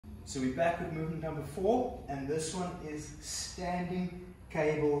So we're back with movement number 4, and this one is standing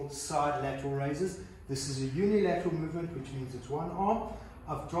cable side lateral raises. This is a unilateral movement, which means it's one arm.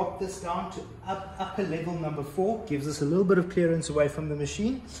 I've dropped this down to upper level number 4, gives us a little bit of clearance away from the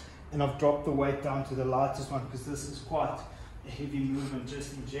machine, and I've dropped the weight down to the lightest one because this is quite a heavy movement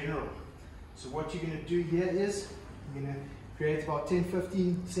just in general. So what you're going to do here is you're going to create about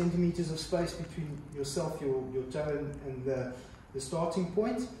 10-15 centimeters of space between yourself, your toe and the starting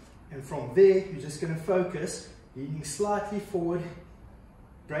point, and from there you're just going to focus leaning slightly forward,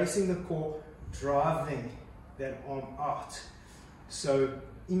 bracing the core, driving that arm out. So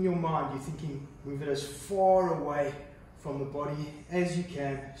in your mind you're thinking move it as far away from the body as you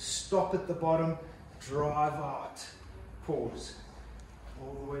can, stop at the bottom, drive out, pause,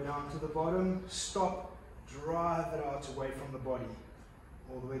 all the way down to the bottom, stop, drive it out away from the body,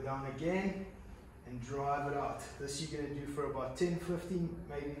 all the way down again, and drive it out. This you're going to do for about 10, 15,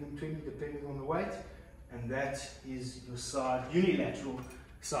 maybe even 20 depending on the weight, and that is your unilateral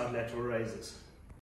side lateral raises.